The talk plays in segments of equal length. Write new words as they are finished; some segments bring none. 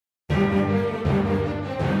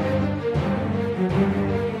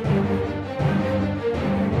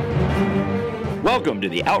Welcome to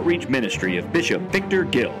the outreach ministry of Bishop Victor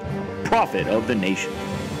Gill, Prophet of the Nation.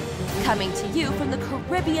 Coming to you from the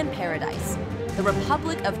Caribbean paradise, the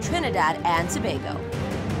Republic of Trinidad and Tobago.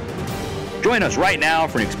 Join us right now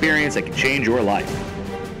for an experience that can change your life.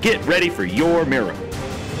 Get ready for your miracle.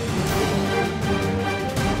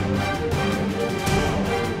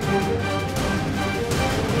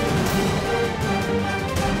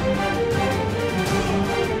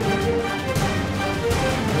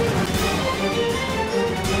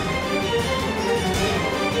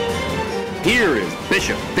 Here is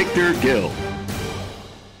Bishop Victor Gill.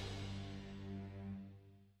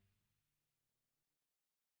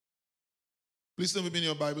 Please turn with me in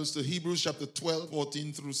your Bibles to Hebrews chapter 12,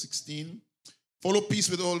 14 through 16. Follow peace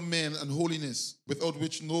with all men and holiness, without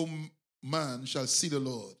which no man shall see the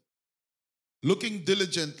Lord. Looking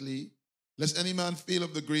diligently, lest any man fail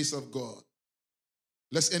of the grace of God,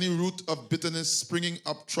 lest any root of bitterness springing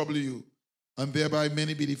up trouble you, and thereby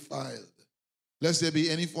many be defiled. Lest there be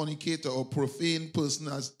any fornicator or profane person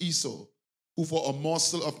as Esau, who for a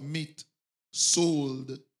morsel of meat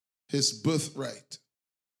sold his birthright.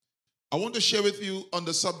 I want to share with you on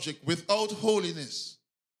the subject, without holiness,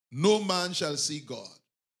 no man shall see God.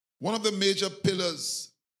 One of the major pillars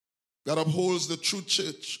that upholds the true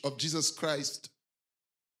church of Jesus Christ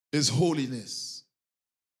is holiness.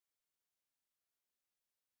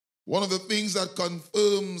 One of the things that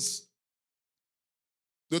confirms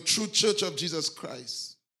the true church of Jesus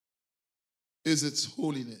Christ is its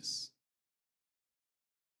holiness.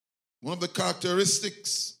 One of the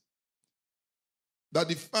characteristics that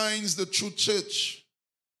defines the true church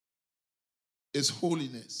is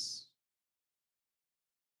holiness.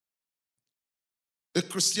 A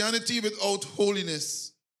Christianity without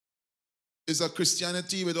holiness is a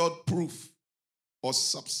Christianity without proof or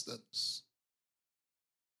substance.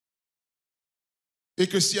 A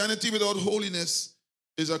Christianity without holiness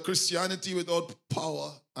is a Christianity without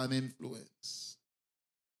power and influence.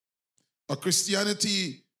 A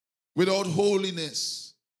Christianity without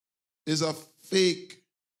holiness is a fake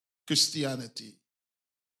Christianity.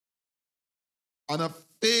 And a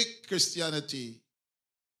fake Christianity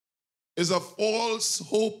is a false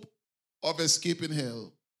hope of escaping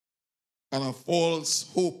hell and a false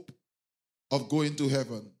hope of going to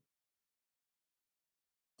heaven.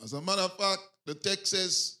 As a matter of fact, the text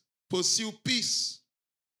says, pursue peace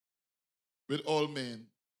with all men.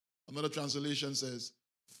 Another translation says,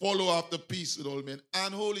 follow after peace with all men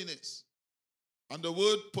and holiness. And the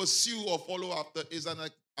word pursue or follow after is an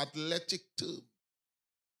athletic term.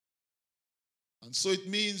 And so it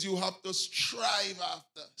means you have to strive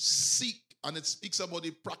after, seek, and it speaks about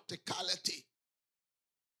the practicality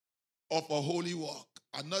of a holy walk.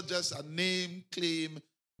 And not just a name, claim,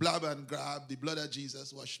 blab and grab, the blood of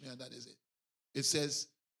Jesus washed me and that is it. It says,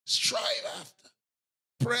 strive after,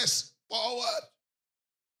 press forward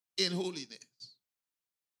in holiness,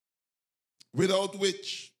 without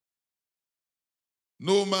which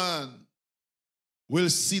no man will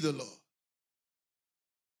see the Lord.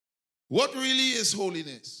 What really is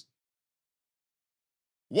holiness?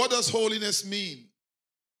 What does holiness mean?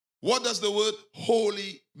 What does the word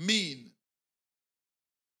holy mean?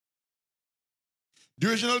 The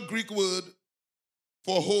original Greek word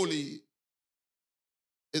for holy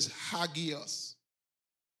is hagios.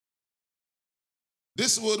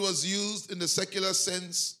 This word was used in the secular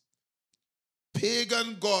sense.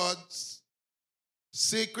 Pagan gods,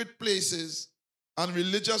 sacred places, and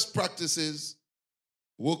religious practices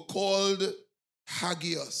were called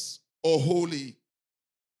hagios or holy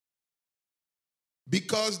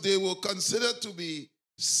because they were considered to be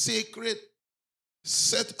sacred,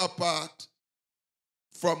 set apart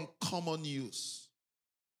from common use.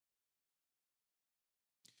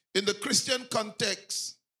 In the Christian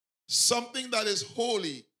context, something that is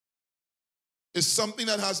holy is something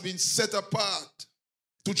that has been set apart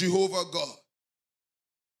to Jehovah God.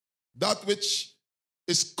 That which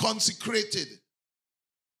is consecrated,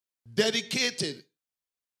 dedicated,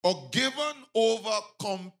 or given over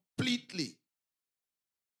completely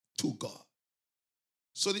to God.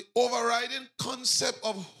 So the overriding concept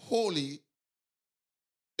of holy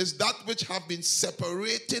is that which have been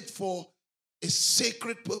separated for a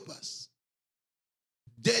sacred purpose,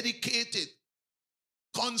 dedicated,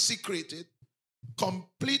 consecrated,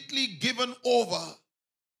 completely given over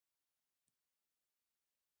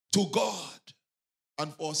to God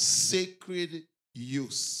and for sacred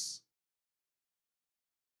use.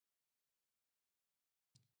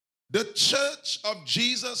 The Church of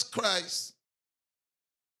Jesus Christ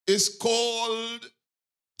is called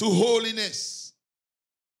to holiness.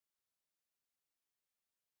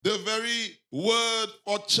 The very word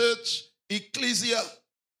for church, ecclesia,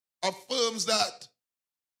 affirms that.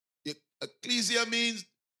 Ecclesia means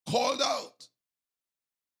called out.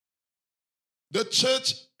 The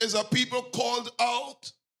church is a people called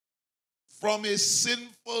out from a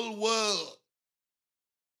sinful world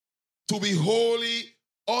to be holy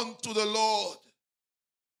unto the Lord,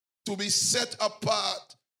 to be set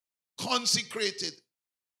apart, consecrated,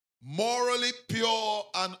 morally pure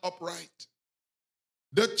and upright.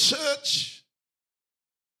 The church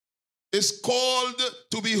is called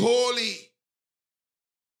to be holy,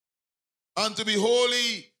 and to be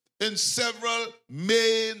holy in several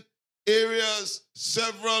main areas,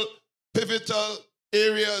 several pivotal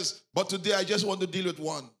areas. But today I just want to deal with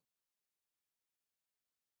one.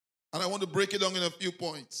 And I want to break it down in a few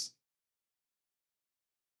points.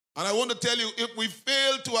 And I want to tell you, if we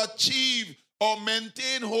fail to achieve or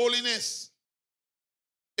maintain holiness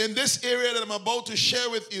in this area that I'm about to share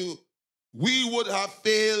with you, we would have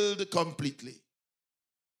failed completely.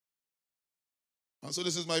 And so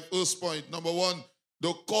this is my first point. Number one,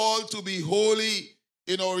 the call to be holy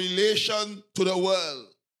in our relation to the world.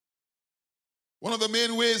 One of the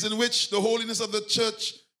main ways in which the holiness of the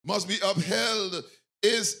church must be upheld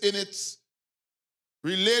is in its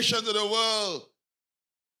relation to the world.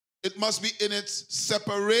 It must be in its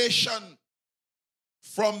separation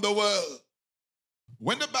from the world.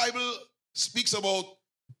 When the Bible speaks about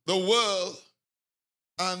the world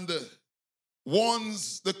and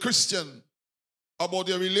warns the Christian about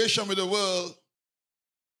their relation with the world,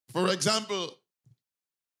 for example,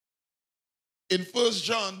 in 1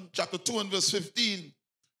 John chapter 2 and verse 15,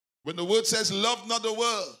 when the word says, love not the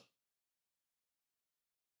world.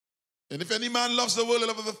 And if any man loves the world, the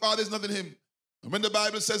love of the Father is not in him. And when the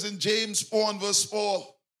Bible says in James 4 and verse 4,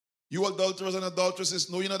 you adulterers and adulteresses,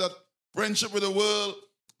 know you know that friendship with the world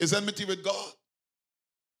is enmity with God.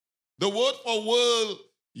 The word for world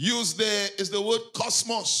used there is the word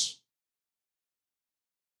cosmos.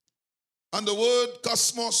 And the word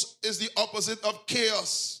cosmos is the opposite of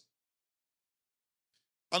chaos.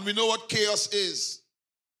 And we know what chaos is.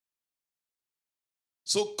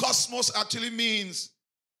 So cosmos actually means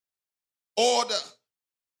order.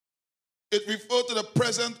 It refers to the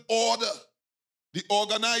present order, the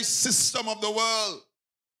organized system of the world.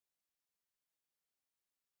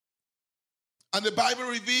 And the Bible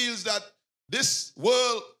reveals that this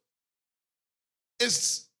world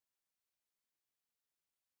is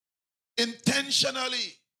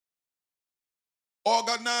intentionally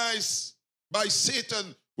organized by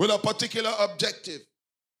Satan with a particular objective.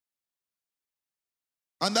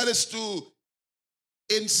 And that is to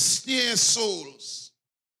ensnare souls.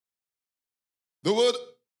 The word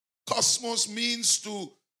cosmos means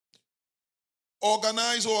to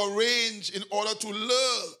organize or arrange in order to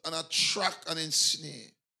lure and attract and ensnare.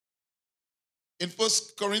 In 1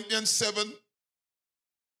 Corinthians 7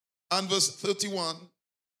 and verse 31,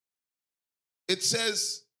 it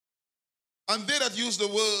says, and they that use the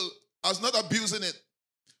world as not abusing it,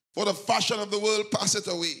 for the fashion of the world passeth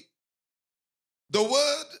away. The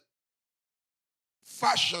word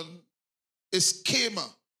fashion is schema,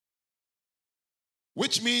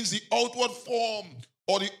 which means the outward form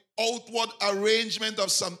or the outward arrangement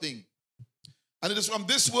of something. And it is from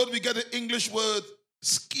this word we get the English word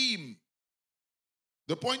scheme.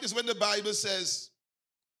 The point is when the Bible says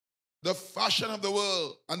the fashion of the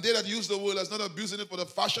world, and they that use the world as not abusing it, for the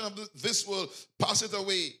fashion of this world passeth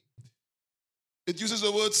away. It uses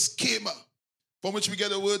the word schema, from which we get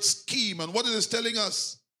the word scheme. And what it is telling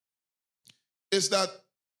us is that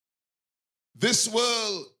this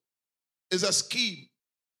world is a scheme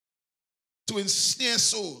to ensnare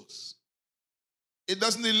souls. It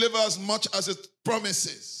doesn't deliver as much as it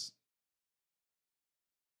promises,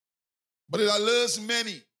 but it allures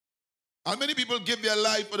many. And many people give their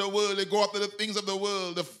life for the world. They go after the things of the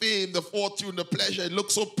world, the fame, the fortune, the pleasure. It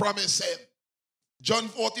looks so promising. John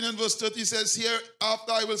 14 and verse 30 says,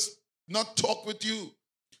 hereafter I will not talk with you,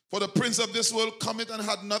 for the prince of this world cometh and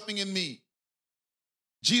had nothing in me.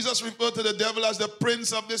 Jesus referred to the devil as the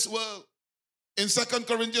prince of this world. In 2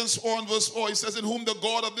 Corinthians 4 and verse 4, he says, in whom the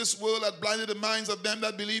God of this world hath blinded the minds of them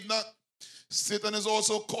that believe not. Satan is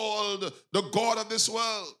also called the God of this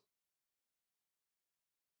world.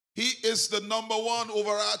 He is the number one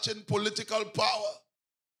overarching political power.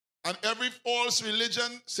 And every false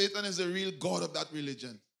religion, Satan is the real God of that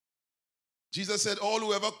religion. Jesus said, all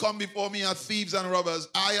who ever come before me are thieves and robbers.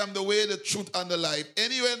 I am the way, the truth, and the life.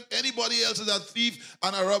 Anybody else is a thief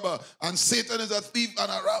and a robber. And Satan is a thief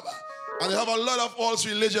and a robber. And they have a lot of false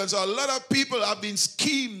religions. A lot of people have been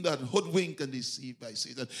schemed and hoodwinked and deceived by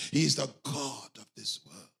Satan. He is the God of this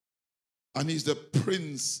world. And he's the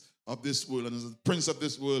prince of this world. And as the prince of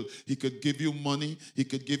this world, he could give you money, he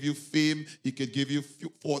could give you fame, he could give you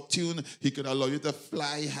fortune, he could allow you to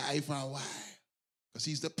fly high for a while. Because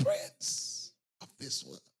he's the prince of this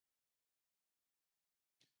world.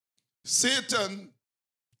 Satan,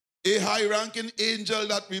 a high-ranking angel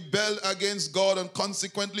that rebelled against God and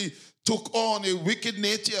consequently took on a wicked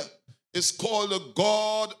nature, is called the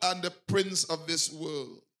God and the prince of this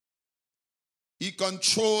world. He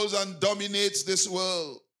controls and dominates this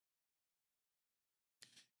world.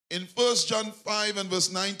 In 1 John 5 and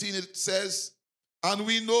verse 19 it says, and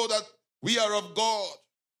we know that we are of God,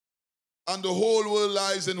 and the whole world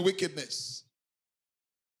lies in wickedness.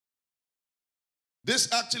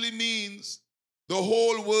 This actually means the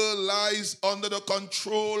whole world lies under the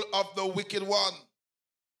control of the wicked one.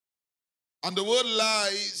 And the word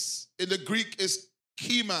lies in the Greek is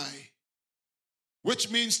chemai,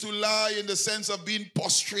 which means to lie in the sense of being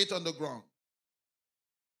prostrate on the ground.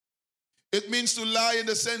 It means to lie in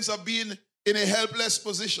the sense of being in a helpless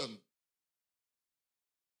position.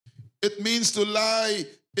 It means to lie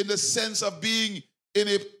in the sense of being in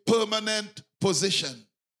a permanent position.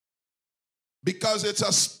 Because it's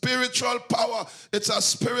a spiritual power, it's a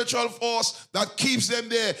spiritual force that keeps them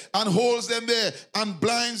there and holds them there and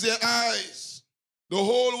blinds their eyes. The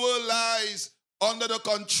whole world lies under the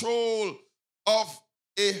control of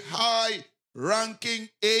a high-ranking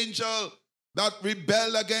angel that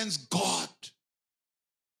rebelled against God.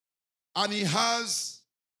 And he has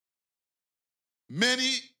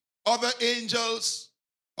many other angels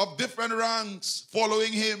of different ranks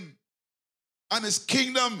following him. And his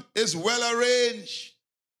kingdom is well arranged.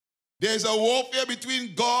 There's a warfare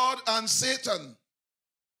between God and Satan.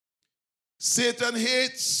 Satan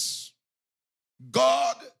hates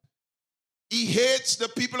God. He hates the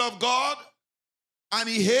people of God. And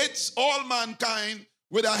he hates all mankind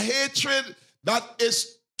with a hatred that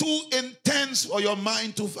is too intense for your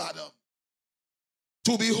mind to fathom.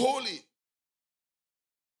 To be holy,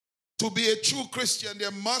 to be a true Christian,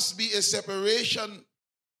 there must be a separation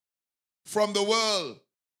from the world.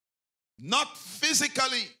 Not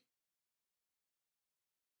physically,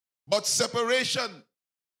 but separation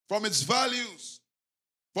from its values,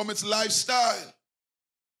 from its lifestyle,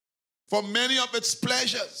 from many of its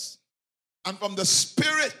pleasures, and from the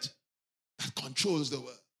spirit that controls the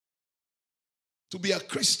world. To be a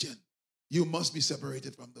Christian, you must be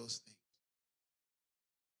separated from those things.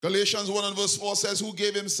 Galatians 1 and verse 4 says, who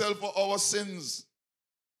gave himself for our sins,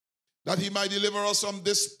 that he might deliver us from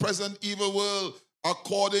this present evil world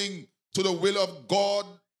according to the will of God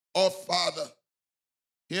our Father.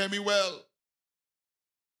 Hear me well.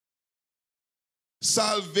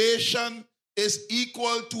 Salvation is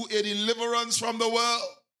equal to a deliverance from the world,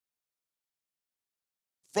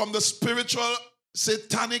 from the spiritual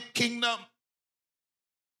satanic kingdom,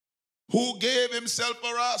 who gave himself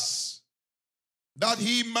for us, that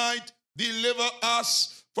he might deliver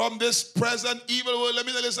us from this present evil world. Let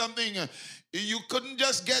me tell you something. You couldn't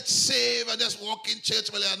just get saved and just walk in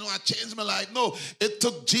church. Well, I know I changed my life. No, it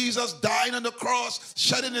took Jesus dying on the cross,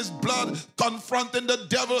 shedding his blood, confronting the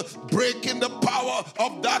devil, breaking the power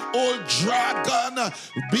of that old dragon,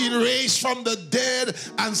 being raised from the dead,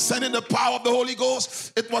 and sending the power of the Holy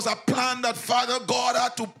Ghost. It was a plan that Father God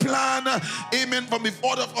had to plan, amen, from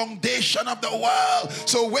before the foundation of the world.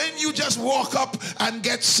 So when you just walk up and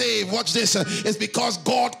get saved, watch this, it's because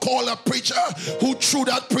God called a preacher who through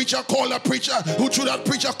that preacher called a preacher, who through that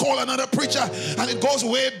preacher called another preacher, and it goes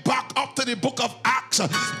way back up to the book of Acts,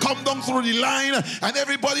 come down through the line, and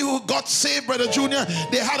everybody who got saved, Brother Junior,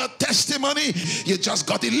 they had a testimony. You just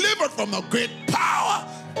got delivered from a great power,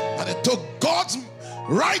 and it took God's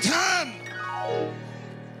right hand.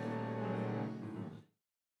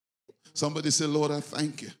 Somebody say, Lord, I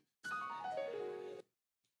thank you.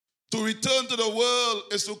 To return to the world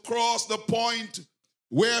is to cross the point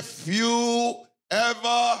where few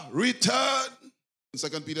ever return. In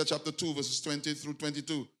 2 Peter chapter 2, verses 20 through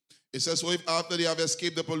 22, it says, so if after they have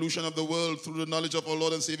escaped the pollution of the world through the knowledge of our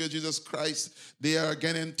Lord and Savior Jesus Christ, they are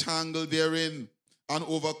again entangled therein and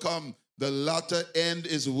overcome, the latter end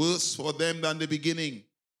is worse for them than the beginning.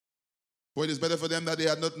 For it is better for them that they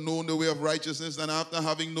had not known the way of righteousness than after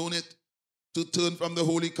having known it, to turn from the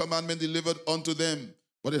holy commandment delivered unto them.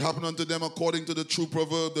 But it happened unto them according to the true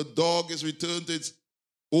proverb, the dog is returned to its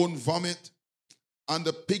own vomit, and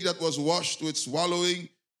the pig that was washed to its wallowing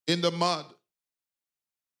in the mud.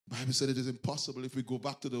 The Bible said it is impossible if we go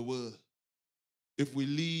back to the world. If we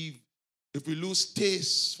lose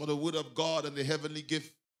taste for the word of God and the heavenly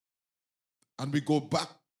gift, and we go back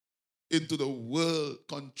into the world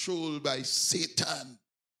controlled by Satan,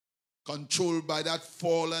 controlled by that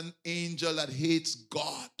fallen angel that hates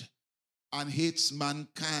God and hates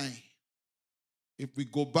mankind. If we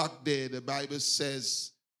go back there, the Bible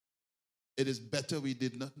says it is better we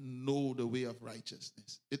did not know the way of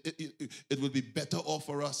righteousness. It would be better off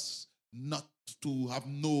for us not to have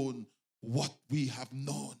known what we have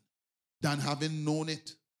known than having known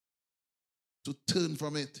it, to turn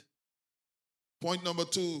from it. Point number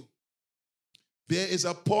 2, there is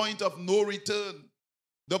a point of no return.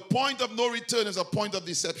 The point of no return is a point of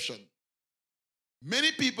deception.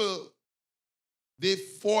 Many people, they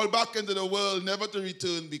fall back into the world never to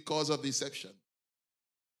return because of deception.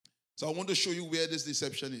 So I want to show you where this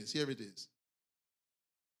deception is. Here it is.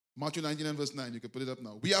 Matthew 19 and verse 9. You can put it up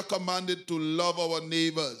now. We are commanded to love our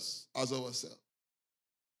neighbors as ourselves.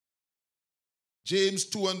 James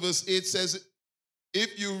 2 and verse 8 says,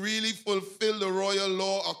 if you really fulfill the royal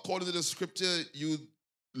law according to the scripture, you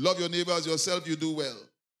love your neighbor as yourself, you do well.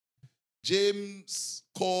 James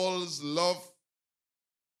calls love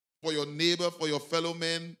for your neighbor, for your fellow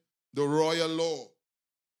men, the royal law.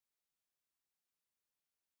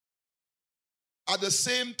 At the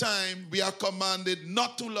same time, we are commanded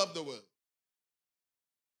not to love the world.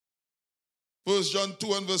 1 John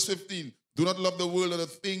 2 and verse 15. Do not love the world or the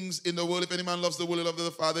things in the world. If any man loves the world, the love of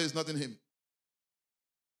the Father is not in him.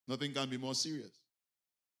 Nothing can be more serious.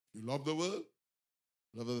 You love the world,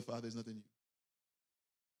 the love of the Father is not in you.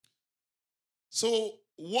 So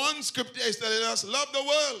one scripture is telling us, love the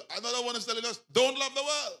world. Another one is telling us, don't love the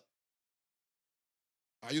world.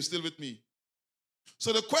 Are you still with me?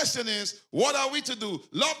 So the question is, what are we to do?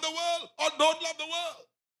 Love the world or don't love the world?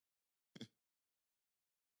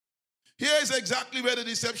 Here is exactly where the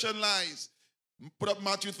deception lies. Put up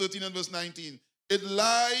Matthew 13 and verse 19. It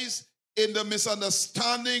lies in the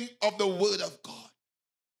misunderstanding of the word of God.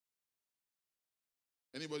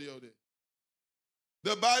 Anybody out there?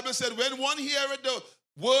 The Bible said, when one heareth the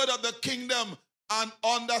word of the kingdom and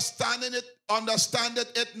understandeth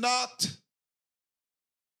it not,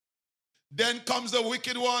 then comes the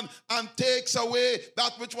wicked one and takes away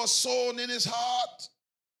that which was sown in his heart.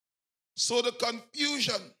 So the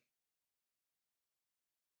confusion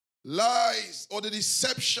lies, or the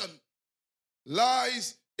deception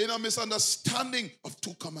lies in a misunderstanding of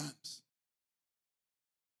two commands.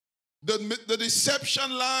 The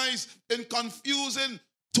deception lies in confusing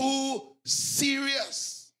two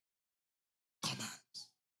serious commands.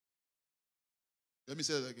 Let me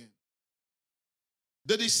say that again.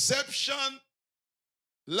 The deception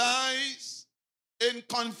lies in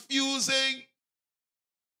confusing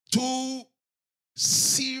two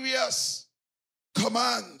serious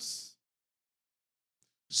commands,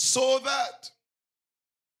 so that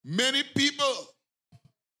many people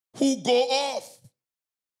who go off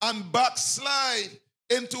and backslide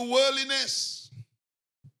into worldliness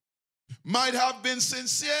might have been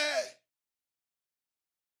sincere,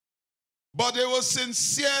 but they were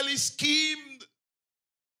sincerely schemed,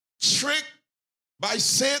 tricked by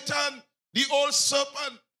Satan, the old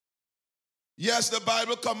serpent. Yes, the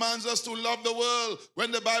Bible commands us to love the world.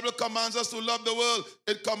 When the Bible commands us to love the world,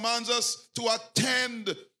 it commands us to attend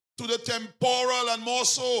to the temporal and more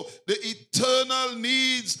so the eternal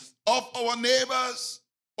needs of our neighbors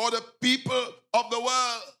or the people of the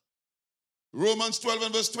world. Romans 12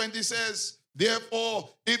 and verse 20 says, therefore,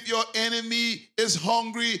 if your enemy is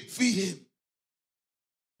hungry, feed him.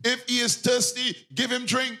 If he is thirsty, give him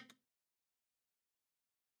drink.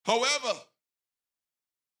 However,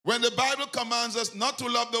 when the Bible commands us not to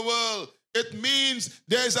love the world, it means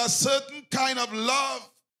there is a certain kind of love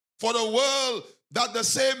for the world that the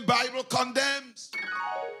same Bible condemns.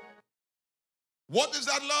 What is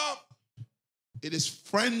that love? It is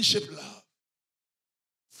friendship love.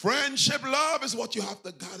 Friendship love is what you have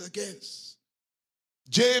to guard against.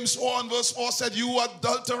 James 1 verse 4 said, you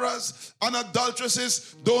adulterers and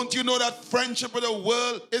adulteresses, don't you know that friendship with the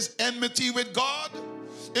world is enmity with God?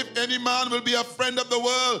 If any man will be a friend of the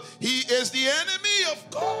world, he is the enemy of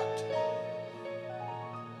God.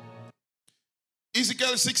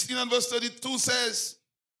 Ezekiel 16 and verse 32 says,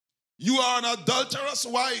 you are an adulterous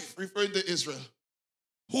wife, referring to Israel,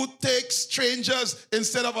 who takes strangers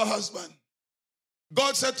instead of a husband.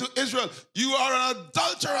 God said to Israel, you are an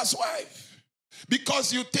adulterous wife.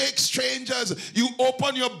 Because you take strangers, you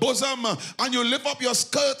open your bosom and you lift up your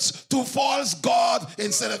skirts to false God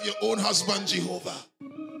instead of your own husband, Jehovah.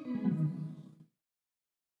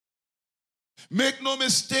 Make no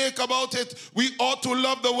mistake about it. We ought to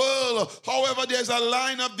love the world. However, there's a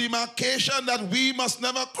line of demarcation that we must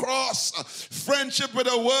never cross. Friendship with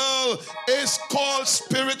the world is called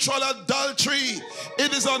spiritual adultery.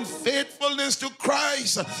 It is unfaithfulness to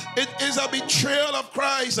Christ. It is a betrayal of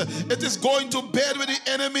Christ. It is going to bed with the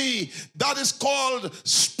enemy. That is called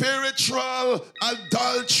spiritual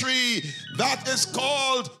adultery. That is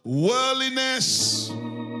called worldliness.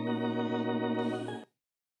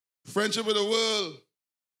 Friendship with the world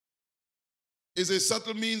is a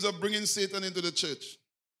subtle means of bringing Satan into the church.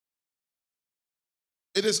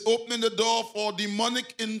 It is opening the door for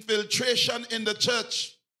demonic infiltration in the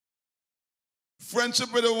church.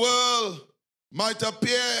 Friendship with the world might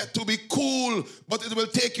appear to be cool, but it will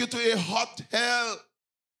take you to a hot hell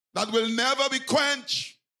that will never be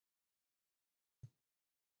quenched.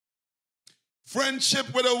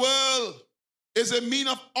 Friendship with the world is a mean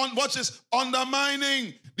of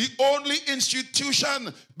undermining the only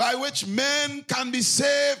institution by which men can be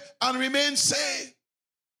saved and remain saved.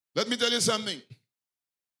 Let me tell you something.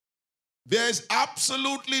 There is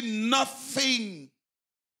absolutely nothing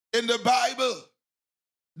in the Bible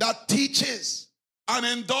that teaches and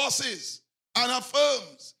endorses and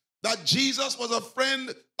affirms that Jesus was a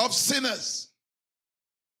friend of sinners.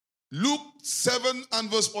 Luke 7 and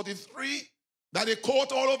verse 43, that they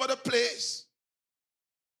quote all over the place,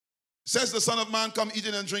 says the Son of Man come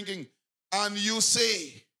eating and drinking, and you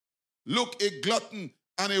say, look, a glutton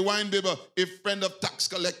and a winebibber, a friend of tax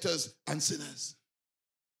collectors and sinners.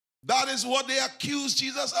 That is what they accuse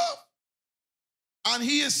Jesus of. And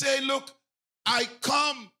he is saying, look, I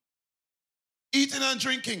come eating and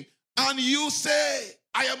drinking, and you say,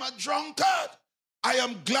 I am a drunkard, I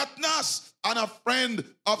am gluttonous, and a friend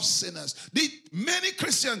of sinners. Many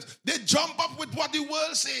Christians, they jump up with what the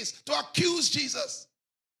world says to accuse Jesus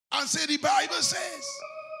and say the Bible says.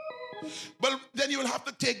 But then you will have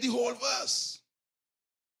to take the whole verse.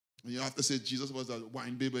 And you have to say Jesus was a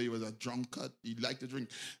winebibber, he was a drunkard, he liked to drink.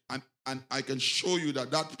 And I can show you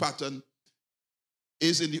that that pattern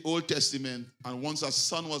is in the Old Testament. And once a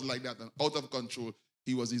son was like that and out of control,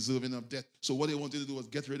 he was deserving of death. So what they wanted to do was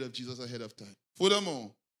get rid of Jesus ahead of time.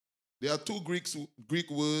 Furthermore, there are two Greek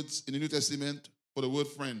words in the New Testament for the word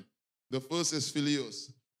friend. The first is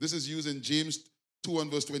philios. This is used in James 2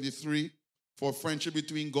 and verse 23 for friendship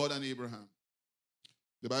between God and Abraham.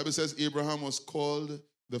 The Bible says Abraham was called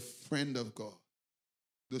the friend of God.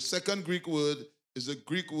 The second Greek word is the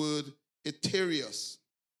Greek word eterios,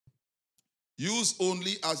 used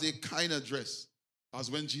only as a kind address,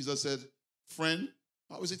 as when Jesus said, friend,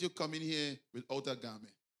 how is it you come in here without a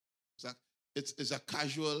garment? It's a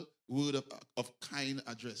casual word of kind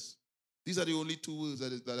address. These are the only two words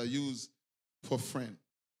that are used for friend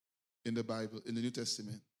in the Bible, in the New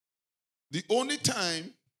Testament. The only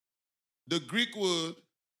time the Greek word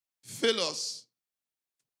philos,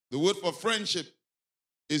 the word for friendship,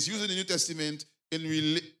 is used in the New Testament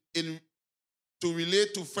to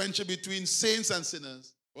relate to friendship between saints and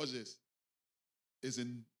sinners. Watch this. Is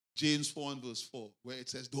in James 4 and verse 4, where it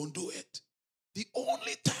says, don't do it. The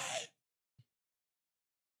only time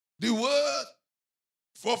the word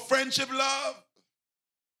for friendship love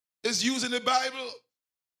is used in the Bible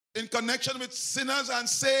in connection with sinners and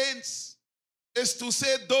saints is to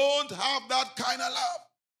say, don't have that kind of love.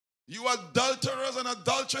 You adulterers and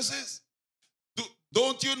adulteresses,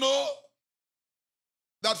 don't you know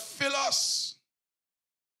that philos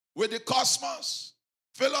with the cosmos,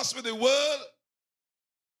 philos with the world,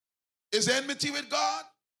 is enmity with God,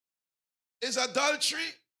 is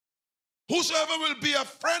adultery? Whosoever will be a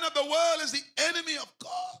friend of the world is the enemy of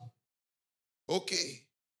God. Okay.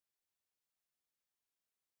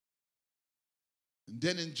 And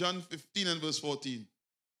then in John 15 and verse 14,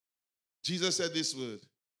 Jesus said this word,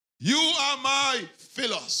 you are my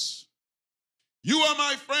philos. You are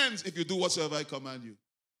my friends if you do whatsoever I command you.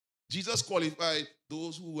 Jesus qualified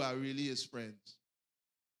those who are really his friends.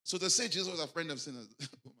 So to say Jesus was a friend of sinners, oh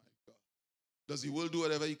my God. Does the world do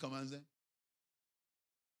whatever he commands them?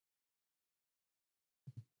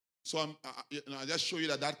 So I just show you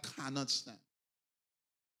that cannot stand.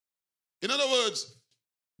 In other words,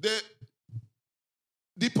 the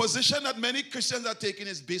position that many Christians are taking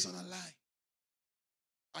is based on a lie.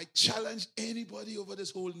 I challenge anybody over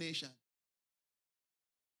this whole nation.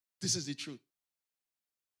 This is the truth.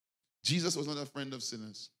 Jesus was not a friend of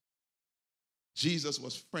sinners. Jesus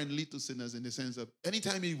was friendly to sinners in the sense of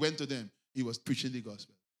anytime he went to them, he was preaching the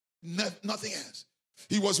gospel. Nothing else.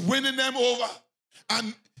 He was winning them over.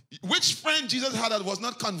 And which friend Jesus had that was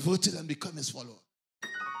not converted and become his follower?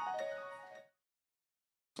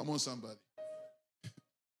 Come on, somebody.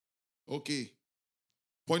 Okay.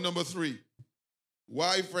 Point number 3.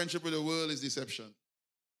 Why friendship with the world is deception.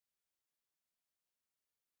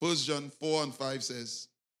 1 John 4 and 5 says,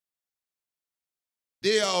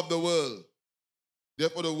 they are of the world.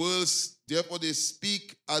 Therefore they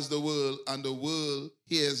speak as the world, and the world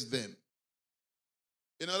hears them.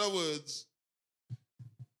 In other words,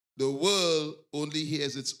 the world only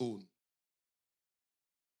hears its own.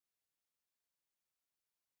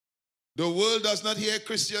 The world does not hear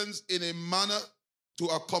Christians in a manner to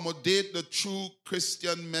accommodate the true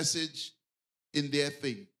Christian message in their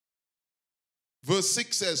thing. Verse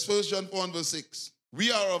 6 says, 1 John 4 and verse 6,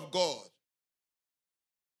 we are of God.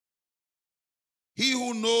 He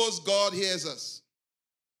who knows God hears us.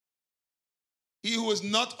 He who is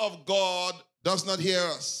not of God does not hear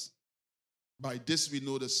us. By this we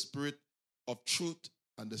know the spirit of truth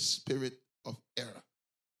and the spirit of error.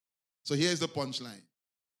 So here's the punchline.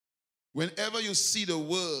 Whenever you see the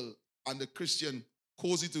world and the Christian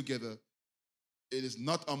cozy together, it is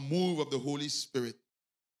not a move of the Holy Spirit,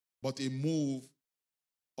 but a move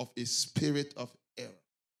of a spirit of error.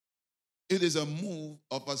 It is a move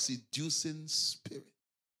of a seducing spirit.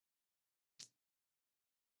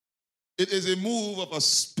 It is a move of a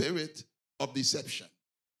spirit of deception.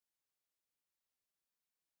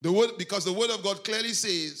 Because the word of God clearly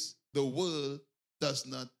says the world does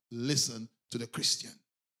not listen to the Christian.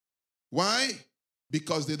 Why?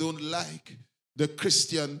 Because they don't like the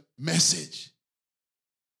Christian message.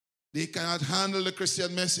 They cannot handle the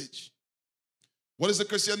Christian message. What is the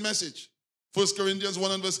Christian message? 1 Corinthians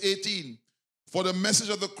 1 and verse 18. For the message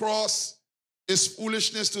of the cross is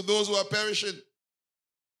foolishness to those who are perishing.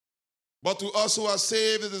 But to us who are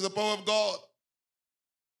saved, it is the power of God.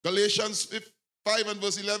 Galatians 5 and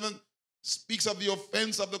verse 11 speaks of the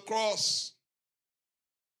offense of the cross.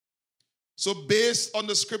 So based on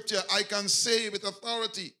the scripture, I can say with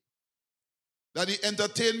authority that the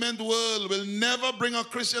entertainment world will never bring a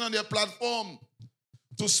Christian on their platform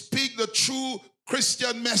to speak the true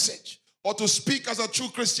Christian message or to speak as a true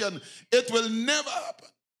Christian. It will never happen.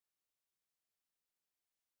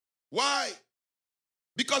 Why?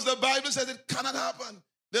 Because the Bible says it cannot happen.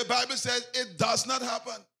 The Bible says it does not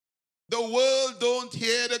happen. The world don't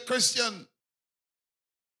hear the Christian.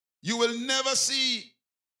 You will never see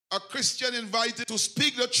a Christian invited to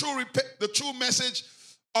speak the true message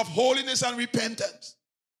of holiness and repentance.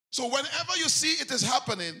 So whenever you see it is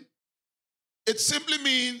happening, it simply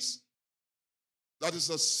means that is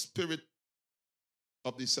a spirit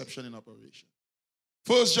of deception in operation.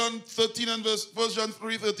 1 John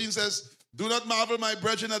 3:13 says, do not marvel, my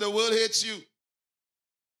brethren, that the world hates you.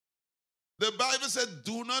 The Bible said,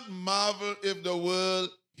 do not marvel if the world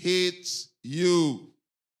hates you.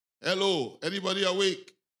 Hello, anybody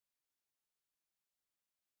awake?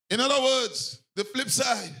 In other words, the flip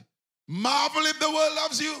side, marvel if the world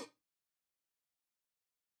loves you.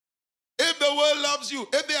 If the world loves you,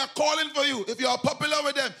 if they are calling for you, if you are popular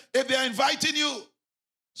with them, if they are inviting you,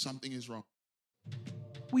 something is wrong.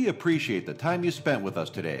 We appreciate the time you spent with us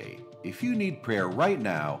today. If you need prayer right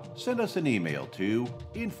now, send us an email to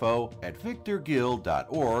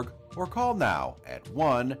info@victorgill.org or call now at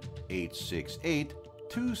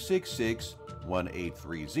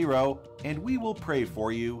 1-868-266-1830 and we will pray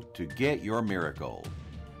for you to get your miracle.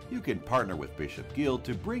 You can partner with Bishop Gill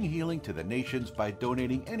to bring healing to the nations by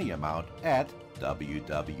donating any amount at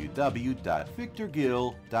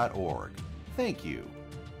www.victorgill.org. Thank you.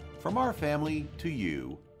 From our family to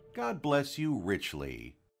you, God bless you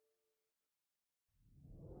richly.